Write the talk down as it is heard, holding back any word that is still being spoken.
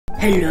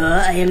Hello,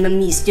 I am a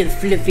Mr.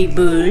 Fluffy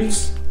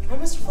Balls. Oh,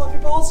 Mr. Fluffy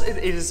Balls,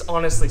 it is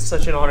honestly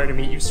such an honor to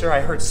meet you, sir.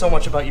 I heard so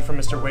much about you from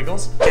Mr.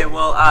 Wiggles. Okay,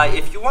 well,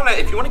 if you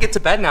wanna get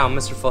to bed now,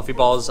 Mr. Fluffy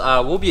Balls,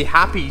 we'll be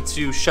happy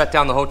to shut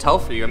down the hotel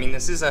for you. I mean,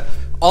 this is a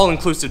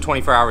all-inclusive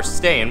 24-hour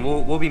stay, and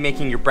we'll be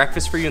making your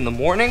breakfast for you in the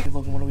morning. Hey,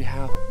 Logan, what do we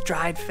have?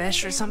 Dried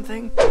fish or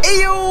something?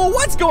 Ayo,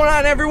 what's going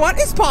on, everyone?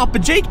 It's Papa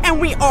Jake, and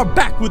we are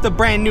back with a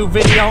brand new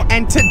video.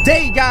 And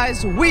today,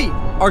 guys, we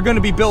are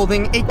gonna be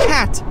building a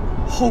cat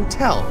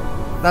hotel.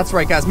 That's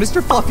right, guys.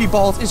 Mr. Fluffy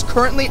Balls is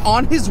currently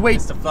on his way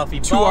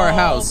to our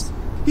house.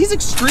 He's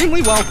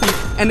extremely wealthy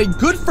and a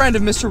good friend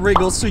of Mr.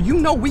 Wriggles, so you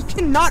know we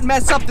cannot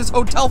mess up this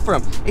hotel for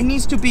him. It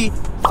needs to be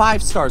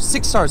 5 stars,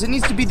 6 stars. It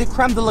needs to be the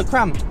creme de la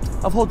creme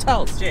of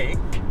hotels. Jake?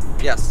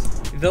 Yes?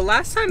 The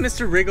last time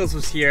Mr. Wriggles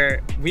was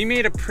here, we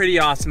made a pretty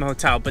awesome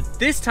hotel, but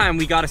this time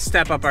we gotta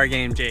step up our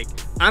game, Jake.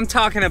 I'm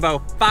talking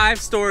about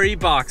 5-story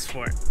box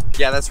fort.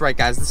 Yeah, that's right,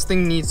 guys. This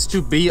thing needs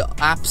to be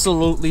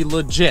absolutely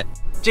legit.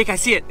 Jake, I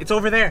see it. It's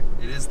over there.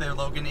 It is there,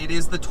 Logan. It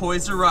is the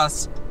Toys R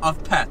Us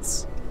of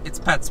pets. It's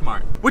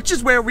PetSmart. Which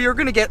is where we are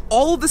gonna get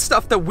all of the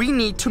stuff that we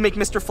need to make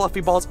Mr.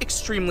 Fluffy Balls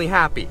extremely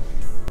happy.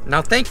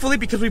 Now, thankfully,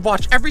 because we've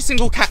watched every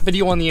single cat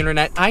video on the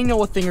internet, I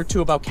know a thing or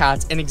two about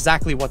cats and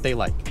exactly what they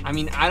like. I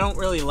mean, I don't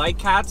really like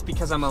cats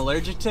because I'm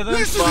allergic to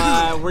them,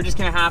 but we're just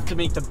gonna have to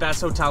make the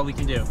best hotel we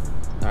can do.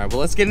 All right,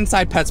 well, let's get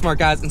inside PetSmart,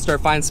 guys, and start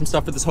finding some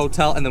stuff for this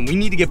hotel, and then we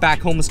need to get back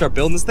home and start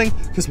building this thing,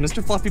 because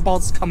Mr. Fluffy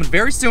Balls is coming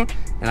very soon,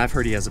 and I've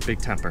heard he has a big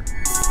temper.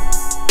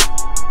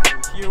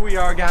 Here we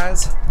are,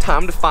 guys.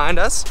 Time to find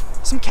us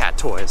some cat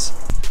toys.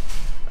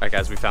 All right,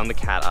 guys, we found the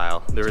cat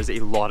aisle. There is a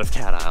lot of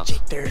cat aisles.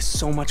 Jake, there is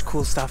so much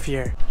cool stuff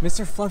here.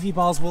 Mr. Fluffy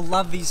Balls will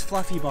love these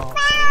fluffy balls.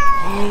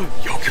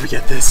 Yo, can we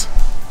get this?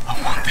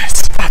 I want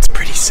this. That's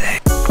pretty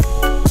sick.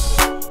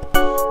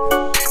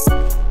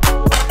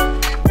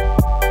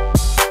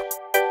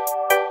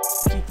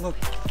 Look,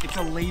 it's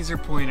a laser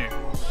pointer.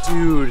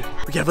 Dude,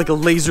 we have like a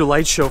laser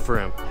light show for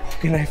him.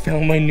 And I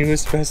found my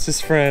newest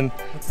bestest friend.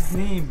 What's his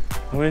name?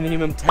 I'm gonna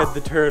name him Ted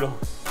the Turtle.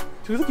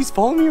 Dude, look, he's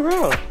following me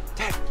around.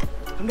 Ted,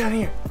 come down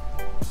here.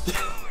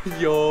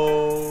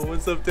 Yo,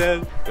 what's up,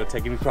 Ted? Yo,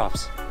 Ted, give me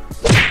props.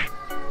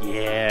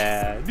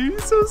 Yeah, dude,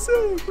 he's so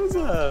sick. What's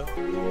up?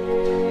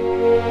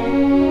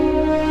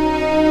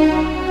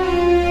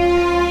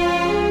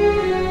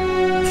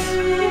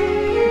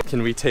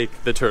 Can we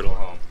take the turtle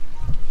home?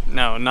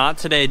 No, not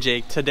today,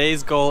 Jake.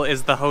 Today's goal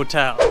is the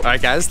hotel. All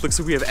right, guys, looks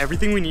like we have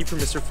everything we need for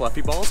Mr.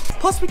 Fluffy Balls.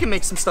 Plus, we can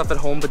make some stuff at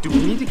home, but do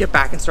we need to get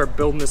back and start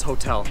building this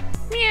hotel?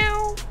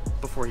 Meow.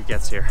 Before he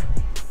gets here.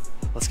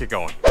 Let's get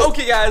going.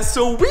 Okay, guys,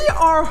 so we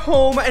are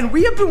home, and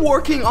we have been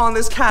working on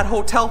this cat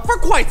hotel for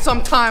quite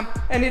some time,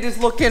 and it is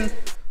looking,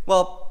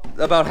 well,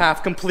 about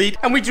half complete,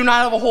 and we do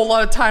not have a whole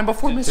lot of time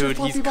before Mr.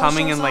 Fluffy he's Balls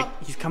coming shows in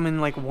up. he's coming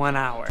in like 1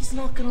 hour. He's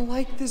not gonna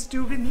like this,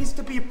 dude. It needs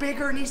to be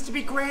bigger, it needs to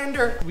be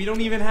grander. We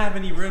don't even have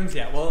any rooms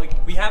yet. Well,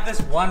 we have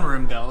this one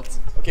room built,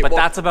 okay, but well,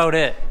 that's about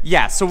it.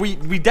 Yeah, so we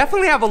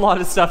definitely have a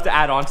lot of stuff to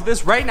add on to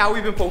this. Right now,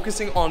 we've been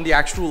focusing on the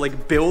actual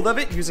like build of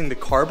it using the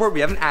cardboard. We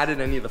haven't added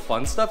any of the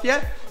fun stuff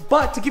yet.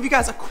 But to give you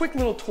guys a quick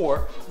little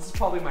tour, this is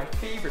probably my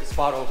favorite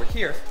spot over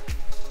here.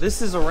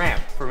 This is a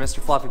ramp for Mr.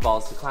 Fluffy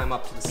Balls to climb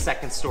up to the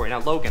 2nd story. Now,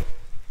 Logan,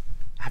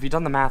 have you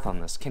done the math on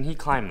this? Can he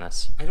climb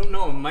this? I don't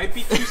know, it might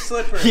be too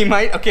slippery. He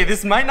might, okay,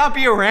 this might not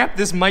be a ramp,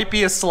 this might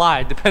be a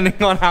slide,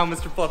 depending on how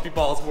Mr. Fluffy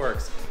Balls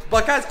works.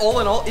 But guys, all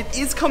in all, it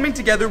is coming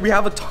together. We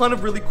have a ton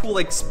of really cool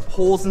like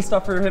holes and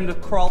stuff for him to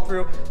crawl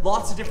through.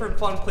 Lots of different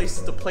fun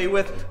places to play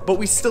with, but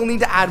we still need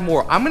to add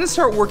more. I'm gonna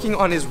start working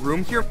on his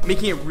room here,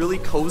 making it really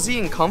cozy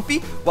and comfy,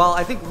 while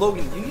I think,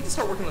 Logan, you need to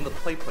start working on the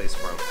play place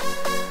for him.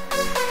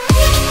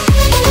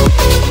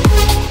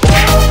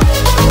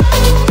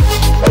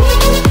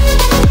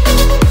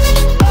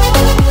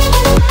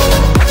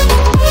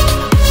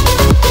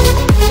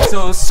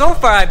 So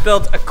far I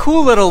built a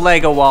cool little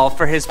Lego wall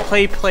for his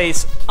play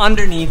place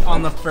underneath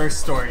on the 1st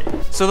story.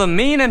 So the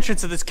main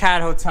entrance of this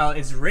cat hotel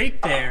is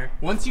right there.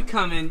 Once you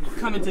come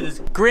into this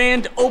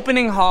grand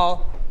opening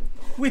hall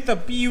with a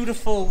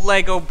beautiful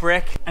Lego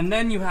brick. And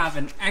then you have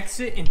an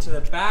exit into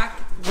the back,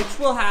 which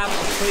will have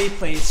a play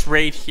place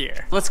right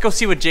here. Let's go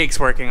see what Jake's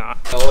working on.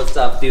 Oh, what's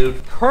up,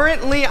 dude?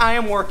 Currently, I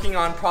am working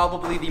on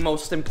probably the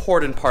most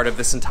important part of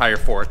this entire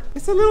fort.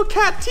 It's a little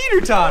cat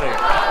teeter-totter.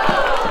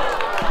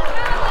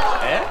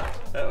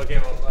 Okay,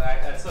 well,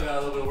 I still got a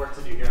little bit of work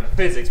to do here on the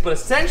physics, but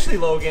essentially,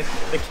 Logan,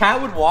 the cat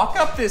would walk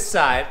up this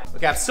side.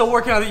 Okay, I'm still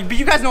working on it, but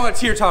you guys know how a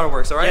teeter-totter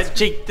works, all right? Yeah,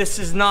 Jake, this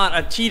is not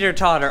a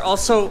teeter-totter.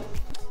 Also,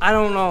 I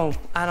don't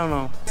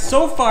know.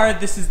 So far,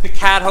 this is the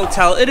cat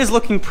hotel. It is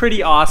looking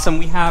pretty awesome.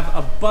 We have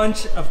a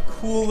bunch of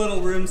cool little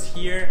rooms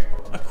here,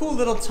 a cool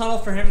little tunnel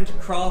for him to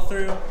crawl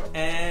through,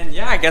 and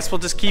yeah, I guess we'll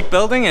just keep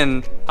building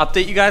and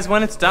update you guys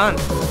when it's done.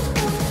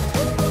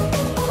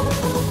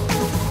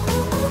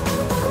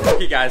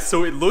 Okay guys,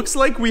 so it looks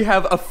like we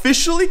have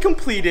officially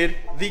completed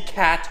the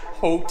cat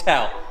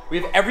hotel. We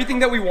have everything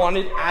that we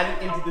wanted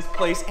added into this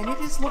place, and it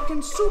is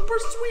looking super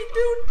sweet,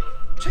 dude.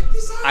 Check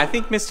this out. I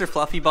think Mr.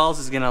 Fluffy Balls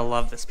is gonna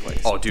love this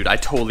place. Oh, dude, I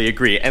totally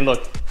agree. And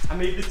look, I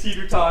made the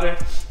teeter-totter.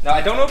 Now,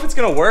 I don't know if it's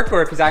gonna work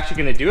or if he's actually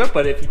gonna do it,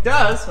 but if he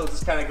does, he'll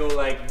just kind of go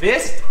like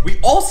this. We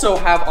also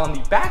have on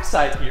the back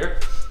side here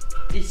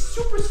a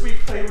super sweet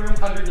playroom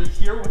underneath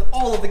here with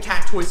all of the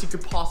cat toys you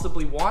could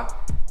possibly want.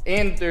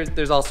 And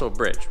there's also a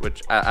bridge,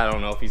 which I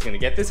don't know if he's gonna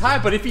get this high,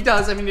 but if he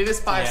does, I mean, it is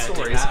 5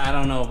 stories. Dude, I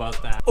don't know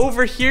about that.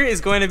 Over here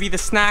is going to be the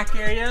snack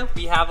area.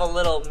 We have a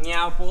little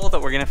meow bowl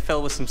that we're gonna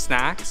fill with some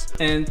snacks.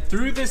 And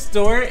through this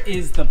door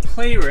is the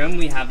playroom.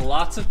 We have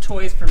lots of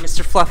toys for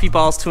Mr. Fluffy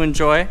Balls to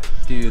enjoy.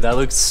 Dude, that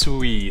looks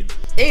sweet.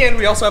 And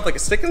we also have like a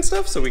stick and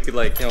stuff, so we could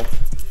like, you know,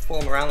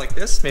 pull him around like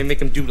this. Maybe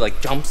make him do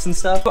like jumps and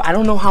stuff. I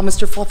don't know how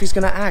Mr. Fluffy's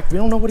gonna act. We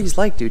don't know what he's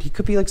like, dude. He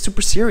could be like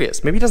super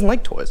serious. Maybe he doesn't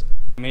like toys.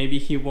 Maybe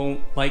he won't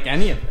like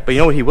any of it. But you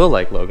know what he will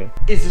like, Logan?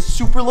 Is a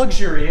super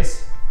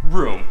luxurious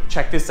room.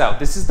 Check this out.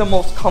 This is the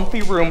most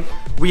comfy room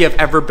we have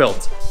ever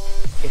built.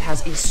 It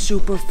has a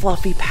super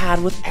fluffy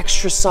pad with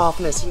extra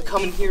softness. He can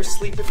come in here,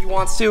 sleep if he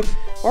wants to,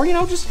 or you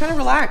know, just kind of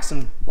relax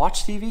and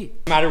watch TV.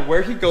 No matter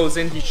where he goes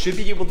in, he should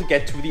be able to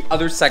get to the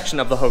other section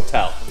of the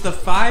hotel. The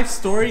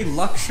 5-story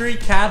luxury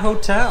cat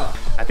hotel.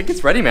 I think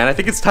it's ready, man. I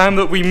think it's time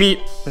that we meet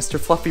Mr.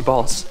 Fluffy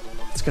Balls.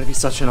 It's gonna be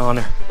such an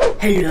honor.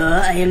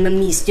 Hello, I am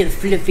Mr.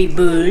 Fluffy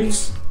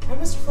Balls. Hi,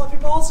 Mr. Fluffy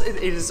Balls. It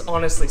is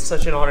honestly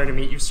such an honor to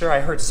meet you, sir. I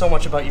heard so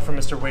much about you from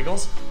Mr.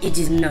 Wiggles. It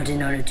is not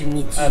an honor to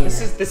meet you.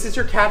 This is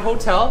your cat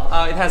hotel.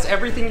 It has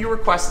everything you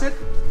requested.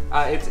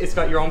 It's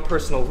got your own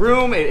personal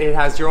room. It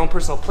has your own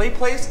personal play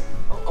place.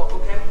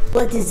 Oh, okay.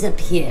 What is up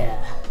here?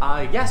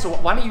 Yeah, so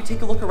why don't you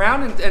take a look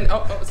around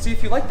and see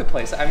if you like the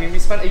place. I mean, we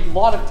spent a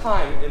lot of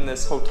time in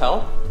this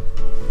hotel.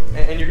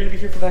 And you're gonna be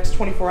here for the next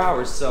 24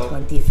 hours, so.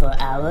 24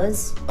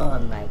 hours? Oh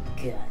my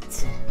god.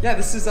 Yeah,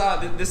 this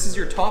is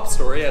your top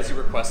story as you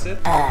requested.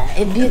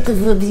 A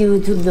beautiful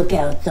view to look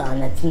out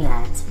on at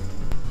night.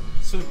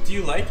 So do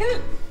you like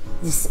it?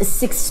 This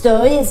 6th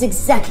story is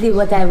exactly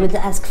what I would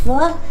ask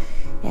for,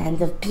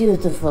 and a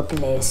beautiful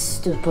place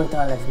to put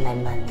all of my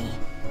money.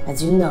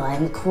 As you know,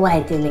 I'm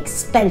quite an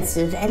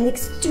expensive and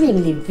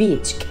extremely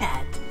rich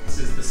cat. This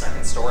is the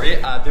 2nd story.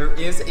 There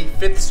is a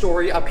 5th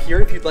story up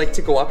here if you'd like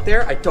to go up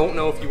there. I don't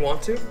know if you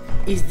want to.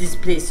 Is this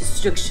place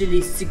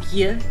structurally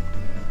secure?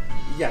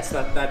 Yes,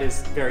 that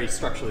is very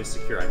structurally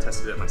secure. I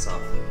tested it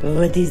myself.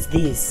 What is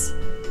this?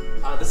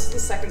 This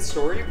is the 2nd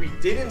story. We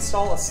did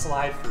install a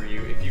slide for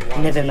you if you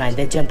want. Never mind,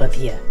 I jump up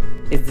here.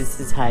 Is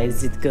this as high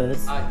as it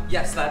goes?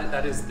 Yes,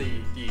 that is the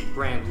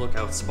grand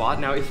lookout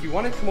spot. Now, if you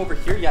want to come over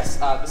here, yes,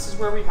 this is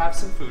where we have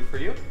some food for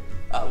you.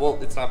 Well,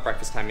 it's not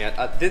breakfast time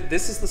yet.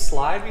 This is the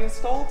slide we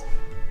installed.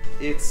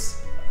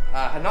 It's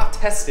not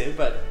tested,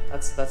 but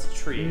that's a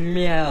treat.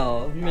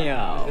 Meow,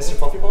 meow. Mr.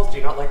 Fluffy Balls, do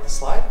you not like the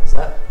slide? Is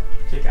that?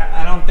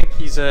 I don't think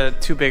he's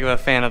too big of a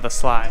fan of the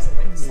slide.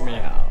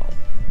 Meow.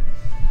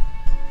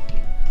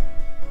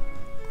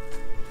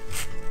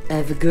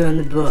 I've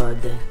grown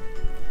bored.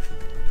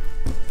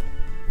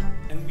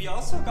 And we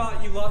also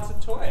got you lots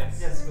of toys.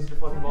 Yes, Mr.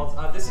 Fluffy Balls.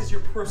 This is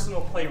your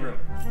personal playroom.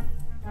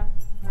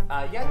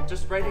 Yeah,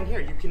 just right in here.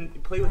 You can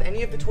play with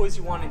any of the toys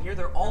you want in here.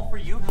 They're all for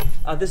you.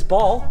 This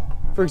ball,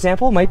 for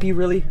example, might be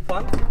really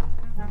fun.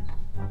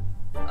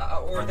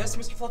 Or this,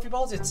 Mr. Fluffy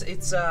Balls,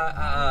 it's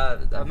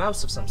a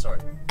mouse of some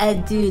sort. I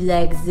do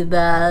like the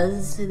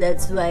balls,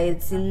 that's why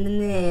it's in the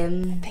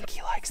name. I think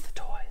he likes the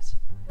toys.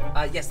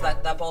 Yes,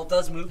 that ball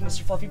does move,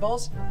 Mr. Fluffy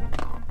Balls.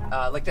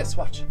 Like this,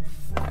 watch.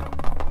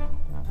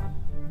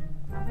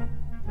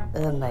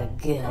 Oh my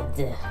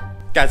god.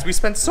 Guys, we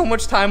spent so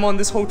much time on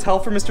this hotel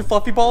for Mr.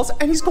 Fluffy Balls,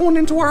 and he's going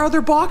into our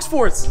other box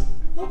for us.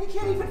 Look, we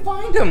can't even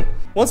find him.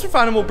 Once we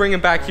find him, we'll bring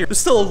him back here. There's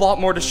still a lot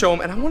more to show him,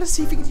 and I want to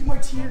see if he can do my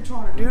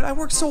teeter-totter, dude. I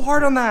worked so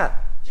hard on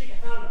that. Jake,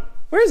 I found him.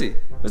 Where is he?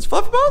 Mr.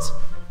 Fluffy Balls?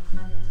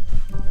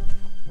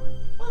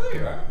 Oh,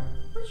 there you are.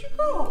 Where'd you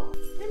go?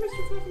 Hey,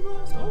 Mr. Fluffy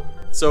Balls. Oh.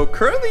 So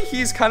currently,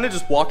 he's kind of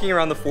just walking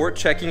around the fort,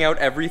 checking out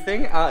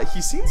everything.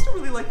 He seems to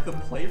really like the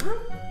playroom,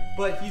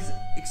 but he's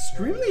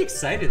extremely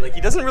excited. Like,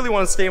 he doesn't really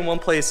want to stay in one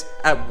place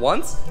at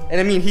once. And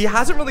I mean, he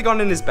hasn't really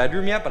gone in his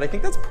bedroom yet, but I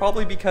think that's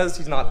probably because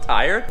he's not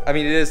tired. I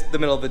mean, it is the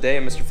middle of the day,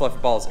 and Mr. Fluffy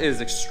Balls is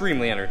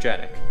extremely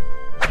energetic.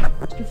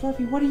 Mr.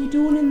 Fluffy, what are you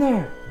doing in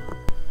there?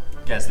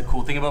 Guys, the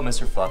cool thing about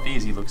Mr. Fluffy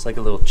is he looks like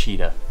a little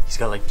cheetah. He's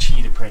got like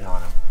cheetah print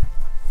on him.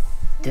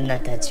 Do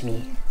not touch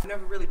me. I've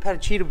never really pet a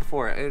cheetah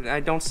before. I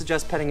don't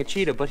suggest petting a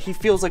cheetah, but he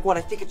feels like what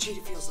I think a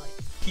cheetah feels like.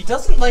 He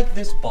doesn't like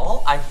this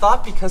ball. I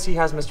thought because he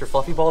has Mr.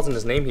 Fluffy Balls in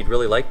his name, he'd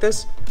really like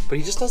this, but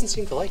he just doesn't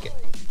seem to like it.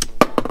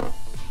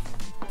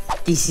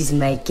 This is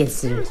my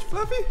castle. Mr.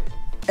 Fluffy?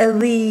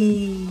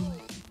 Away.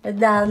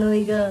 Down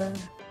we go.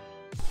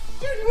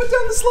 Dude, he went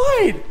down the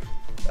slide.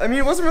 I mean,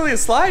 it wasn't really a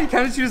slide. He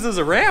kind of used it as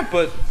a ramp,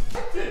 but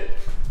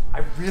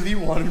I really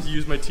want him to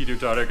use my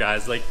teeter-totter,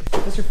 guys. Like,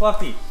 Mr.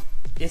 Fluffy,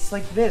 It's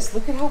like this.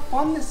 Look at how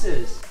fun this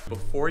is.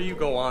 Before you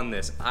go on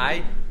this,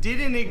 I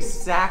didn't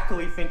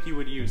exactly think you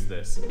would use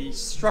this. The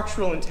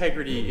structural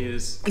integrity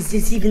is... Is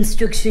this even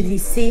structurally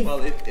safe?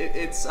 Well,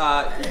 it's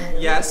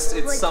yes,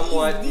 it's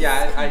somewhat,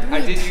 yeah, I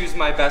did use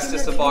my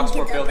bestest of box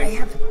fort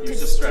building.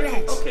 Use a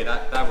stretch. Okay,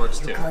 that works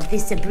too. Call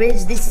this a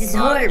bridge? This is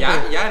horrible.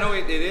 Yeah, no,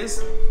 it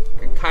is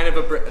kind of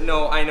a bridge.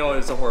 No, I know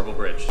it's a horrible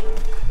bridge.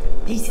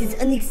 This is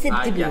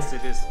unacceptable. Yes,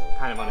 it is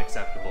kind of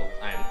unacceptable.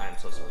 I'm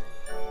so sorry.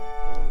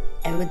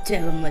 I will try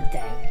one more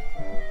time.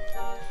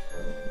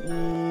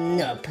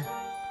 Nope.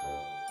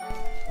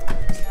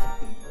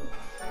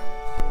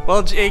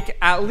 Well, Jake,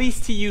 at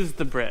least he used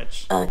the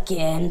bridge.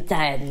 Okay, I'm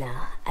tired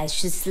now. I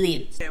should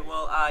sleep. Okay,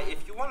 well,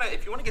 if you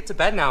wanna get to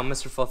bed now,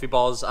 Mr. Fluffy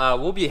Balls,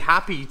 we'll be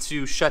happy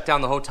to shut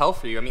down the hotel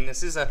for you. I mean,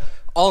 this is a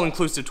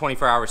all-inclusive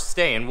 24-hour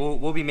stay, and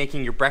we'll be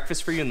making your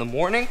breakfast for you in the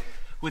morning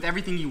with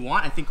everything you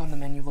want. I think on the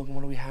menu, Logan,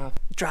 what do we have?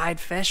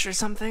 Dried fish or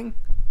something?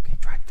 Okay,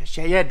 dried fish.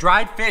 Yeah,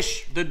 dried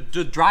fish. The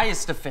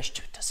driest of fish.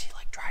 Dude, does he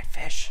like dried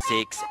fish?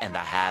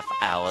 6.5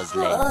 hours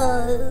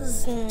later.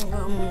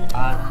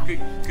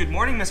 Good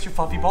morning, Mr.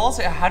 Fluffy Balls.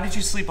 How did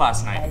you sleep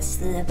last night? I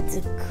slept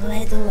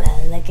quite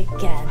well, like a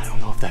cat. I don't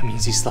know if that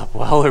means he slept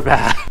well or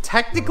bad.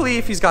 Technically,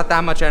 if he's got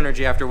that much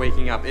energy after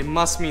waking up, it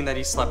must mean that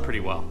he slept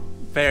pretty well.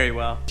 Very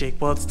well. Jake,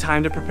 well, it's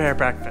time to prepare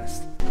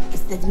breakfast.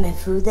 Is that my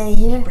food I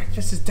hear?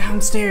 Breakfast is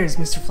downstairs,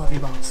 Mr. Fluffy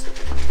Balls.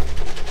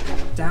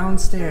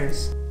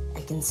 Downstairs. I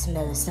can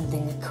smell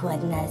something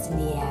quite nice in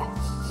the air.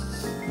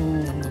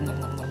 Nom, nom, nom, nom,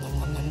 nom, nom,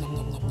 nom, nom,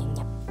 nom, nom,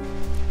 nom.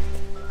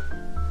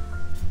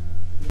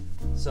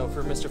 So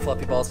for Mr.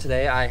 Fluffy Balls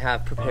today, I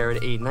have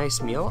prepared a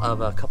nice meal of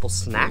a couple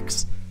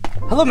snacks.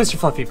 Hello, Mr.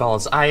 Fluffy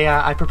Balls.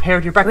 I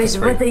prepared your breakfast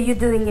for you. What are you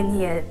doing in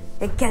here?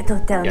 A cat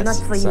hotel, Yes, not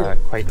for it's, you.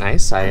 quite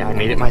nice. I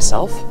made it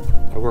myself.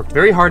 I worked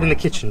very hard in the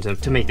kitchen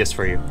to make this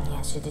for you.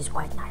 Yes, it is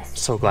quite nice.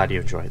 So glad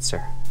you enjoyed it,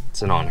 sir.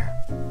 It's an honor.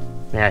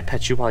 May I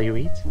pet you while you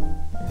eat?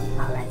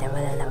 Alright, I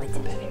will allow it.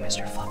 Petting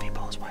Mr. Fluffy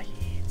Balls while he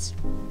eats.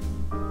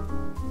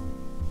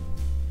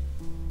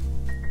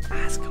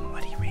 Ask him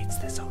what he rates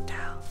this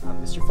hotel.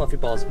 Mr. Fluffy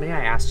Balls, may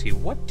I ask you,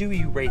 what do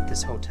you rate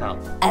this hotel?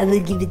 I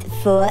will give it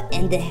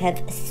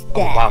 4.5 stars. Oh,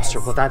 wow, sir.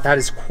 Well, that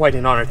is quite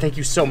an honor. Thank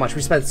you so much.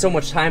 We spent so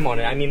much time on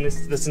it. I mean,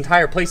 this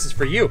entire place is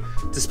for you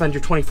to spend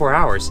your 24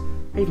 hours.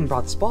 I even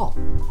brought this ball.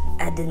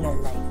 I do not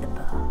like the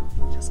ball.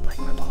 Just like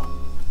my ball.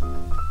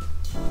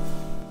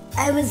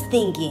 I was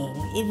thinking,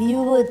 if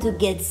you were to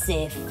get,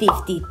 say,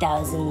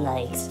 50,000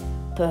 likes,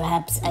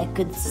 perhaps I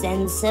could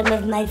send some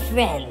of my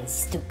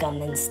friends to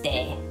come and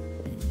stay.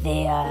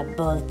 They are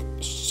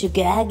both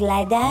sugar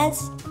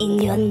gliders in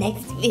your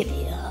next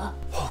video.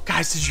 Oh,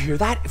 guys, did you hear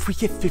that? If we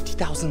get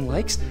 50,000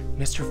 likes,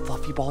 Mr.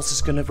 Fluffy Balls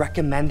is gonna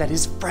recommend that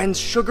his friends'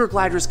 sugar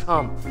gliders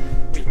come.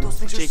 Dude, those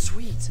things are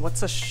sweet.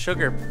 What's a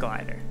sugar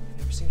glider?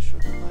 Never seen a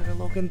sugar glider,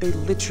 Logan? They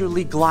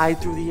literally glide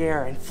through the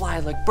air and fly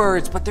like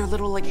birds, but they're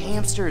little like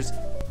hamsters.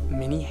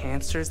 Mini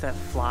hamsters that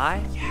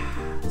fly?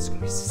 Yeah, it's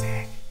gonna be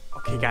sick.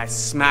 Okay, guys,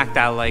 smack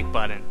that like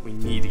button. We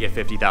need to get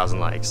 50,000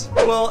 likes.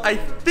 Well, I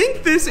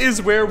think this is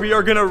where we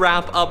are gonna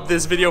wrap up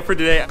this video for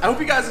today. I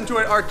hope you guys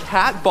enjoyed our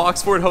cat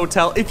box fort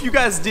hotel. If you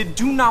guys did,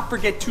 do not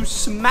forget to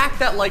smack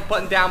that like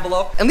button down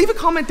below and leave a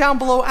comment down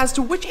below as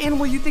to which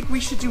animal you think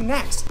we should do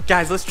next.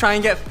 Guys, let's try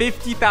and get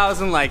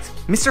 50,000 likes.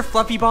 Mr.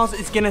 Fluffy Balls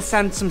is gonna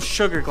send some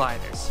sugar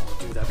gliders.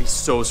 Dude, that'd be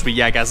so sweet.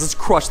 Yeah, guys, let's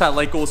crush that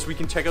like goal so we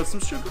can check out some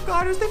sugar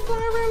gliders. They fly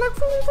around like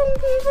vroom, vroom,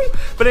 vroom, vroom.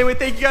 But anyway,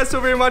 thank you guys so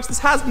very much. This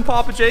has been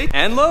Papa Jake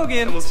And Logan.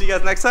 and we'll see you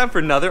guys next time for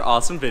another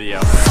awesome video.